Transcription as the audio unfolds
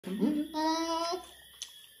Our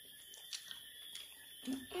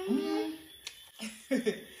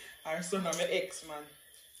son and my ex, man.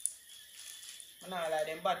 I don't like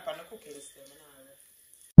them bad pan the cooking still.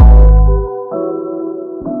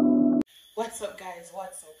 What's up, guys?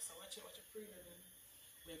 What's up? So what you pre doing?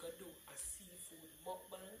 We're gonna do a seafood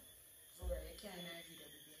mukbang. Zora, you can't argue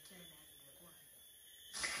that baby. You can't argue. Go on.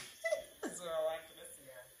 Zora, I want to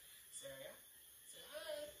see her. Zora, yeah? So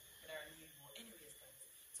hi. But I need more. Anyways,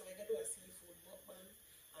 guys. So we're gonna do a seafood mukbang,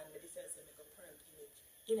 and we decided to make a prank image.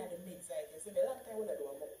 In the mix, like you see, a long time we don't do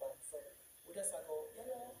a mukbang, so we just go, you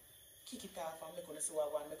know, kick it off and make us see what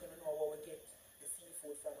we want, make us know where we get the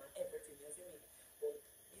seafood from and everything, you see me? But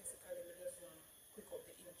basically, we just want to quick up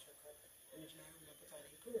the intro because image now we put on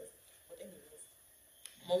the clothes. But anyways,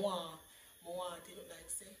 I want to look like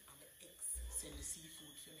say I'm an ex send the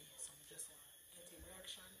seafood for me, so I just want anything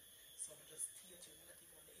reaction. So I just stay tuned, not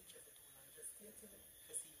even on the intro for too long, just stay tuned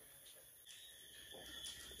for see reaction.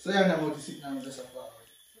 So you're not about to sit down just a while.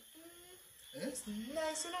 It's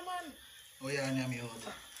nice, you know, man. Oh yeah, I'm your out.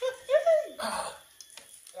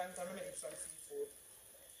 Long time I make some seafood.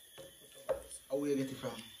 How will you get it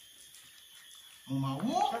from? Mama,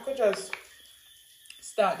 what? I could just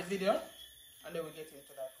start the video and then we get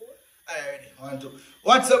into that food. Alright, 1, 2.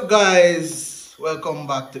 What's up, guys? Welcome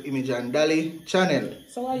back to Image and Dolly channel.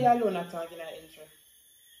 So why you alone not talking that intro?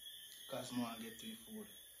 Because I want to get to the food.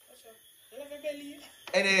 You never believe?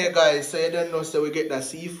 Anyway, guys, so you don't know, so we get the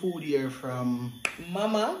seafood here from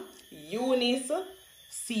Mama Eunice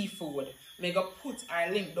Seafood. Make a put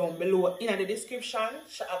our link down below in the description.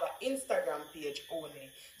 She have an Instagram page only.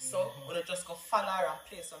 So we'll just go follow her and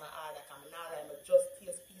place on her order. I just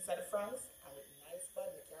taste piece of the France and it's nice,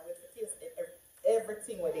 but I can't wait to taste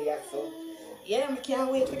everything with they have. So yeah, I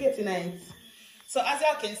can't wait to get tonight. So as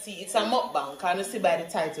y'all can see, it's a mukbang. Can you see by the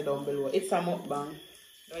title down below? It's a mukbang.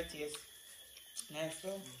 There it is. Nice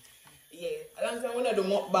though. Yeah, a long time we don't do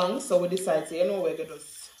mukbang, so we decided to, you know, we're gonna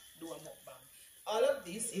just do a mukbang. All of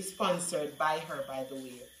this is sponsored by her, by the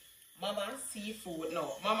way. Mama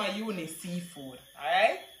Eunice Seafood.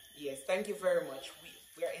 Alright? Yes, thank you very much.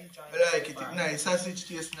 We're enjoying it. I like it. It's nice. Sausage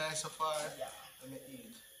tastes nice so far. Yeah. Let me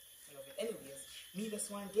eat. I love it. Anyways, me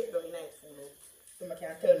just want to get down tonight food now. So I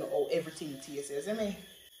can tell you how everything tastes, you see me?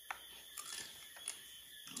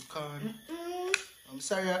 Can. I'm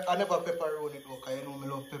sorry, I never pepperoni though, because you know I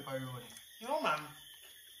love pepperoni. No, ma'am.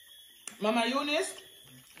 Mama Eunice,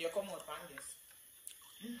 you come out on this.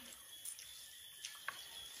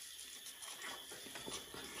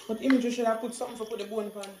 But image you should have put something for put the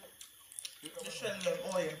bone pan. The shell them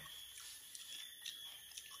oil.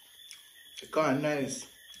 It's kind of nice.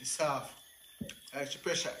 It's soft. Like she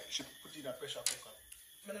put it in a pressure cooker.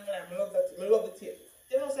 I love that. I love the taste.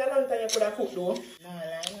 You know, say a long time you could have cooked though. No,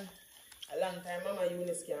 a long time Mama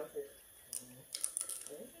Eunice can't cook.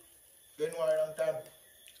 Then what a long time?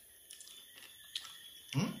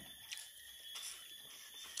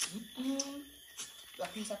 That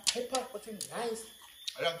piece of pepper, but it's nice.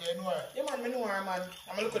 I don't care no. Yeah, man, I know her, man.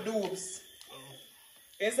 I'm a look at doobs.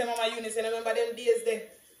 You say Mama Eunice, you remember them days then?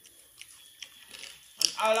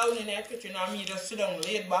 And all out in the kitchen and me just sit down,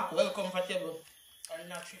 laid back, well comfortable. And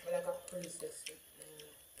not treat me like a princess.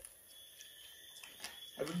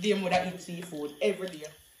 Every day I would eat seafood, every day.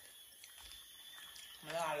 I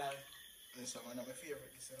don't like. This is one of my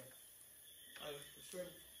favorite. This Shrimp.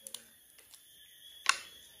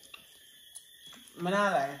 I don't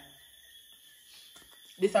lie.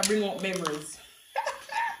 This will bring up memories.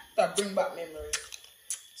 That bring back memories.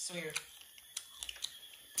 Swear.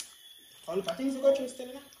 All the things you got through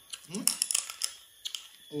still,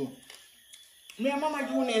 Me and Mama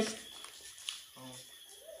Eunice.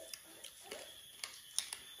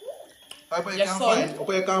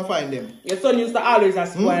 Where you can find them? Your son used to always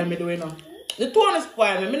spoil me, doing now. The two one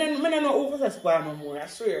spoil me. I don't know who to spoil me more, I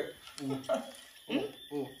swear.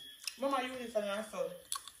 Mama Eunice and her son.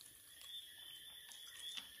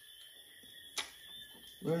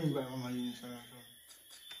 Where is my Mama Eunice and her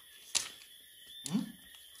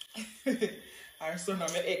son? Our son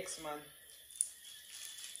and my ex, man.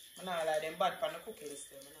 I don't like them bad pan the cooking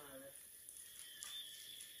still.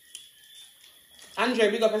 Andre,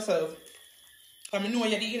 big up yourself. Because I know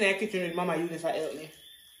you're in the kitchen with Mama Eunice to help me.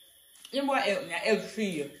 You boy help me, I help for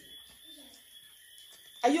you.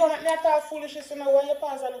 Are you not talk foolishness now when you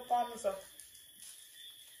pass and look for me, sir?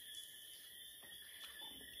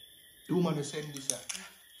 The woman who sent this,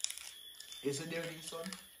 is it there,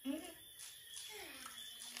 son?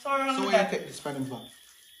 So wrong so with where that. you take this from him from?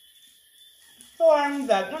 So wrong with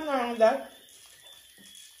that. Nothing wrong with that.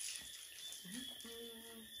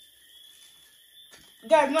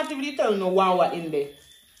 Guys, not really telling no wow what in there.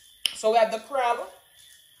 So we have the crab.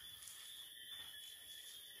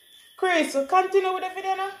 Chris, continue with the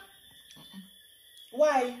video now.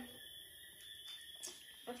 Why?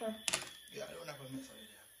 Okay. Yeah, I don't have a mess of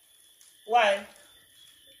video. Why?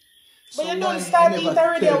 So But you don't start it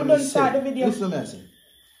already, you don't start the video. Listen to me, I say.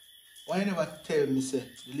 Why you never tell me, say,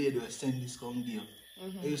 the lady will send this come deal?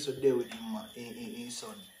 I used to deal with him in his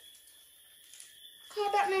son.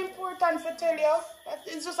 God, that's not important for tell you.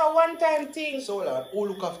 It's just a one-time thing. So, Lord, who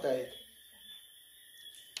look after it?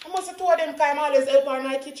 I must have told them I'm always help on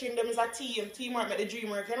my kitchen. Them is a team. Teamwork make the dream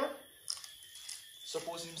work, you know?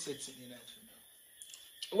 Suppose him said something like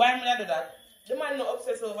that. Why am I do that? The man not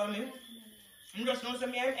obsessed over me. He just knows that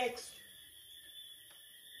me I'm ex.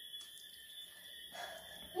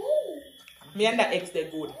 Me and that ex, they're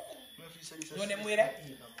good. Know them way there?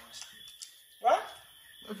 What?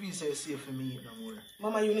 If you say it's safe for me, no more.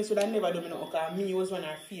 Mama Eunice would have never do me no because me was one of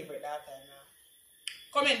her favorite that time now.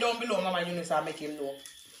 Comment down below, Mama Eunice, I'll make him know.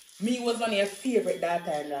 Me was one of your favorite that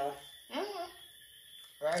time now.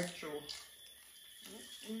 Right, true.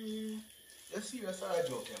 Let's see, that's a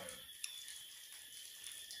joke, yeah.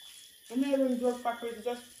 I'm not even joke factory, it's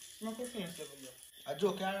just my question is level. A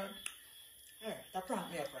joke, yeah? Yeah, that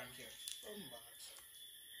prank me a prank here.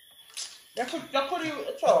 You could you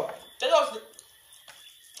talk. They just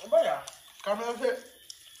but yeah. Come here, say.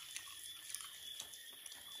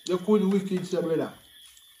 You could wicked, say, brother.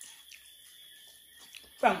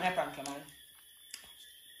 Prank me a prank, man.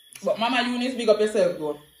 But Mama Eunice, big up yourself,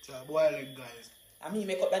 though. It's a boy like guys. I mean,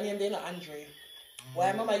 make up the name, they not Andre.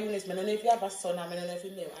 Why Mama Eunice, I don't know if you have a son, I don't know if you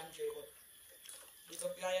name Andre, but big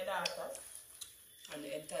up your daughter and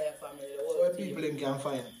the entire family. The whole What team. people can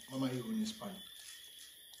find Mama Eunice pan?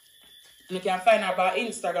 You can find her by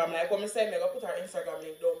Instagram, like what I said, I'm going to put her Instagram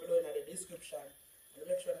link down below in the description. And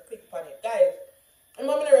make sure to click on it. Guys, I'm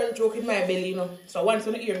going to run joke in my belly, you know. So once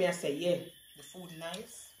you hear me, I say, yeah, the food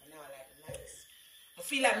nice, and now I like it nice. I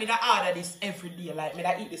feel like me that order this every day, like me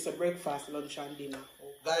that eat this for breakfast, lunch, and dinner.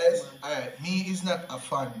 Oh, Guys, alright, me is not a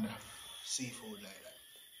fan of seafood like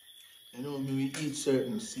that. You know, me we eat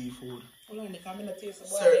certain seafood. Hold on, they come in the taste of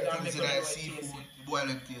Certain things in that seafood, the boil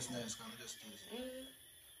egg taste nice, can just taste it.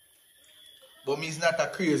 But me is not a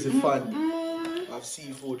crazy fan of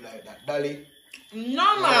seafood like that. Dolly?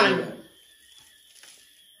 No, man.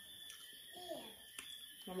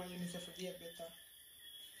 Mama, you need to forget better.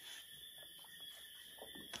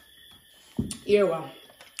 Here one.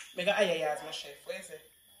 I got as my chef. What is it?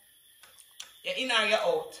 You're in or you're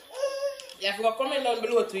out? You have to go comment down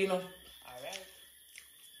below too, you know. Alright.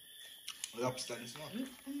 Lobster this one.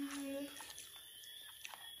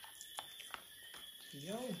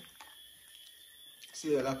 Yo.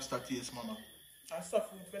 See the lobster taste, mama. That's stuff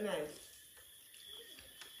food for nice.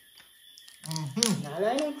 Nah,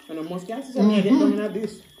 like, and the most can't see me get down like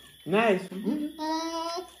this. Nice.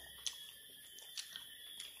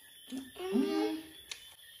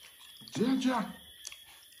 Ginger.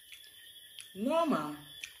 No, man.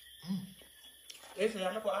 Listen,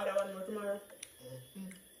 I'm going to order one more tomorrow.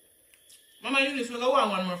 Mama, you just will want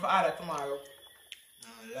one more for order tomorrow.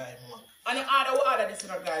 No, lie, mama. And the order this,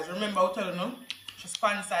 guys. Remember, I tell you, she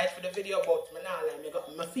sponsored for the video, but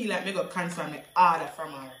I feel like I got cancel my order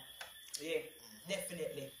from her. Yeah,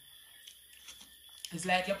 definitely. It's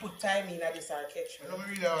like you put time in at this kitchen. I don't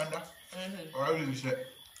really wonder. Or I really say,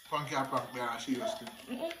 funky a prank, but I see you still.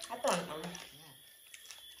 I prank, man.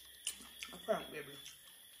 I prank, baby.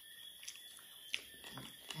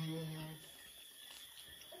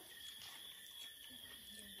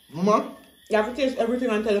 Mama? You have to taste everything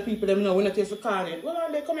and tell the people them know when you taste the corn.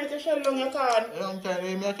 Well, they come here to shell down your corn. I'm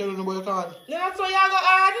telling you, I'm telling you about the corn. You know, so you go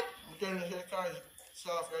add? I'm telling you, the corn is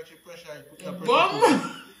soft, like pressure, you put your pressure. Bum!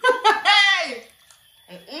 Hey!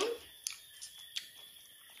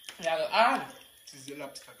 You go add. This is the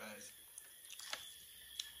lobster, guys.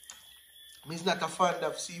 Me's not a fan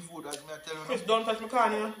of seafood, as me I tell you. Chris, don't touch my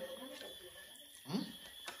corn, you know?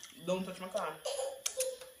 Don't touch my corn.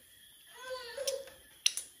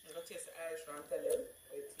 I'm going to taste the Irish one and tell you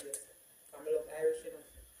how it tastes. I love Irish, you know.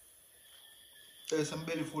 There's some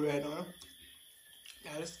belly food right now.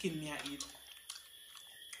 Yeah, the skin me I eat.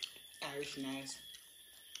 Irish nice.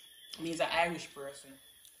 Me's an Irish person.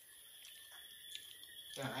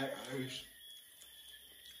 Yeah, Irish.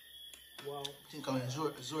 Wow. I think I'm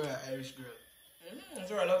Zora Irish girl.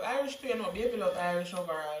 Zora love Irish too, you know. Baby love Irish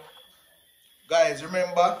overall. Guys,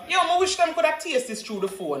 remember? Yo, I wish them could have tasted this through the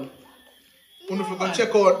phone. When you go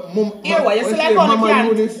check out yeah, what you see like on the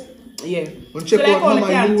Eunice? Yeah. When check out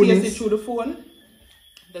Mama Eunice. Taste it through the phone.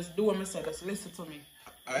 Just do what I said, just listen to me.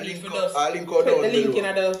 I'll link out down below. The link in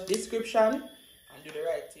the description and do the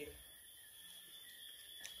right thing.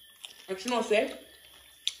 Like you know say,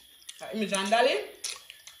 Image and Dolly,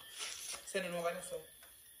 send it over there so.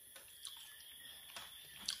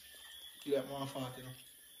 You like more fat, you know?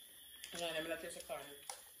 No, I'm not taste the corn.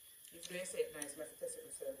 If you say it nice, I have to taste it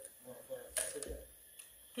myself.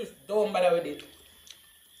 Just don't bother with it.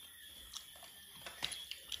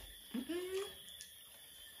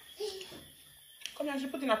 Come here, she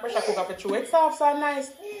put in a pressure cooker for chew. It's soft and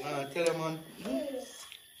nice. Tell them, man.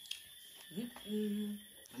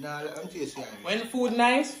 Nah, I'm tasting it. When food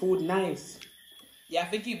nice, food nice. You have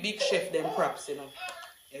to give big chef them props, you know.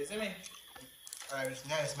 You see me? Alright, it's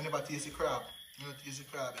nice. I never taste the crab. I never taste the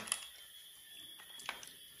crab.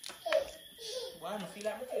 Why? I feel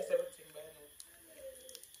like I taste everything by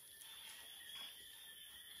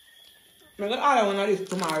now. I'm going to order one of these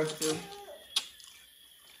tomorrow too.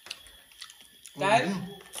 Guys,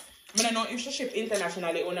 I don't know if she ship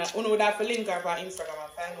internationally, you would have to link her for Instagram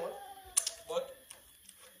and find out. But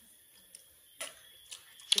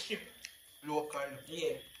she ship local.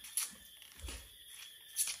 Yeah.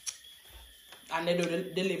 And they do the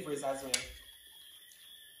deliveries as well.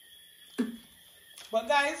 But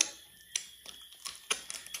guys,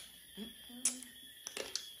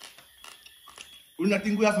 we don't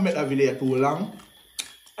think we have to make that video too long.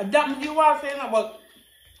 that you are saying about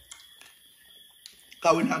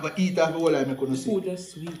because we're not going to eat after all I make on the food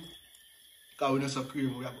just sweet. Because we're not so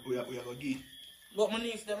cream, we are going to give. But my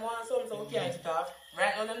niece, them want some, so we can't eat it off.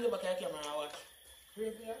 Right now, them live back here and watch.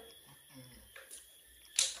 Right here.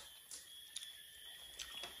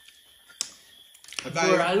 So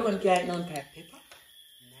we're alone can't eat none type pepper.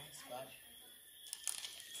 Nice,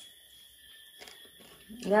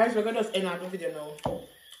 bad. Guys, we're going to just end out the video now.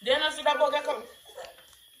 Then I see that burger come.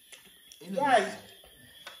 Guys,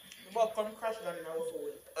 the bug come crash down in our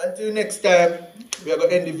food. Until next time, we are going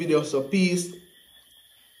to end the video. So peace.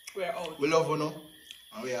 We're out. We love you now.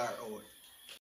 And we are out.